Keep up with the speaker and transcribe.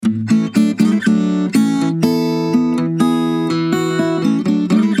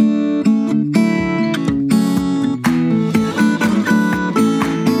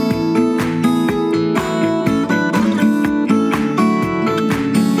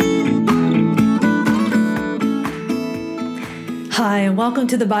Hi, and welcome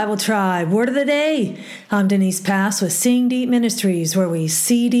to the Bible Tribe. Word of the day. I'm Denise Pass with Seeing Deep Ministries, where we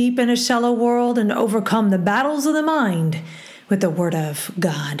see deep in a shallow world and overcome the battles of the mind with the Word of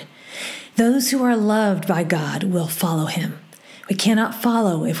God. Those who are loved by God will follow Him. We cannot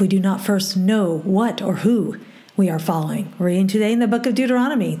follow if we do not first know what or who we are following. We're reading today in the book of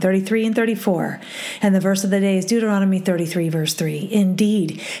Deuteronomy 33 and 34. And the verse of the day is Deuteronomy 33, verse 3.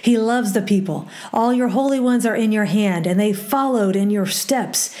 Indeed, He loves the people. All your holy ones are in your hand, and they followed in your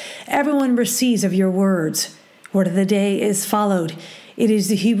steps. Everyone receives of your words. Word of the day is followed. It is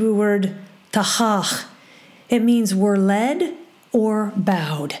the Hebrew word taw-kaw. It means were led or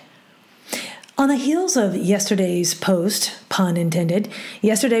bowed. On the heels of yesterday's post, pun intended,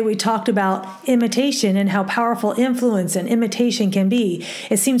 yesterday we talked about imitation and how powerful influence and imitation can be.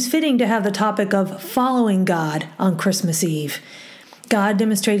 It seems fitting to have the topic of following God on Christmas Eve. God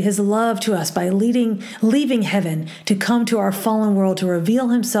demonstrated His love to us by leaving heaven to come to our fallen world to reveal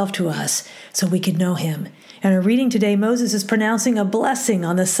Himself to us so we could know Him. In our reading today, Moses is pronouncing a blessing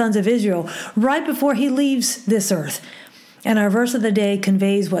on the sons of Israel right before he leaves this earth. And our verse of the day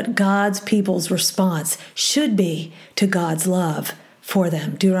conveys what God's people's response should be to God's love for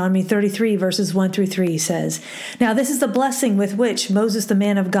them. Deuteronomy 33 verses 1 through 3 says, "Now this is the blessing with which Moses, the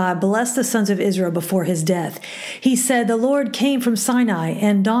man of God, blessed the sons of Israel before his death. He said, the Lord came from Sinai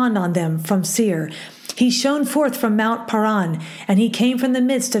and dawned on them from Seir. He shone forth from Mount Paran, and He came from the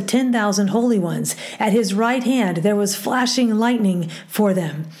midst of 10,000 holy ones. At His right hand there was flashing lightning for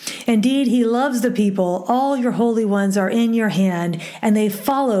them. Indeed, He loves the people. All your holy ones are in your hand, and they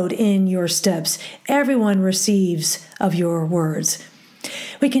followed in your steps. Everyone receives of your words."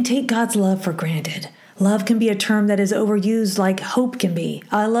 We can take God's love for granted. Love can be a term that is overused like hope can be.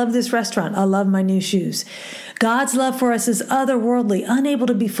 I love this restaurant. I love my new shoes. God's love for us is otherworldly, unable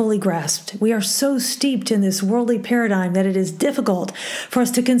to be fully grasped. We are so steeped in this worldly paradigm that it is difficult for us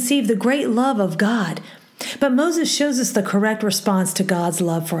to conceive the great love of God. But Moses shows us the correct response to God's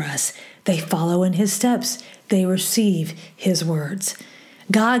love for us. They follow in His steps. They receive His words.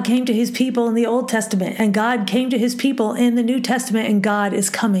 God came to His people in the Old Testament, and God came to His people in the New Testament, and God is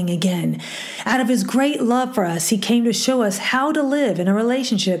coming again. Out of His great love for us, He came to show us how to live in a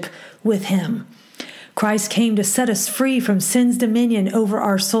relationship with Him. Christ came to set us free from sin's dominion over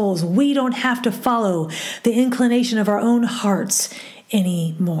our souls. We don't have to follow the inclination of our own hearts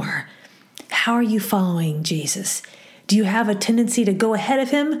anymore. How are you following Jesus? Do you have a tendency to go ahead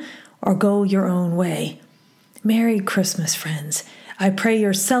of Him or go your own way? Merry Christmas, friends. I pray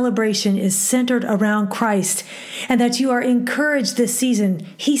your celebration is centered around Christ and that you are encouraged this season.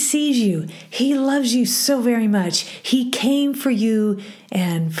 He sees you. He loves you so very much. He came for you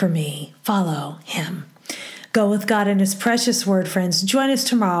and for me. Follow Him. Go with God in His precious word, friends. Join us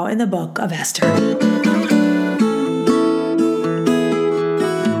tomorrow in the book of Esther.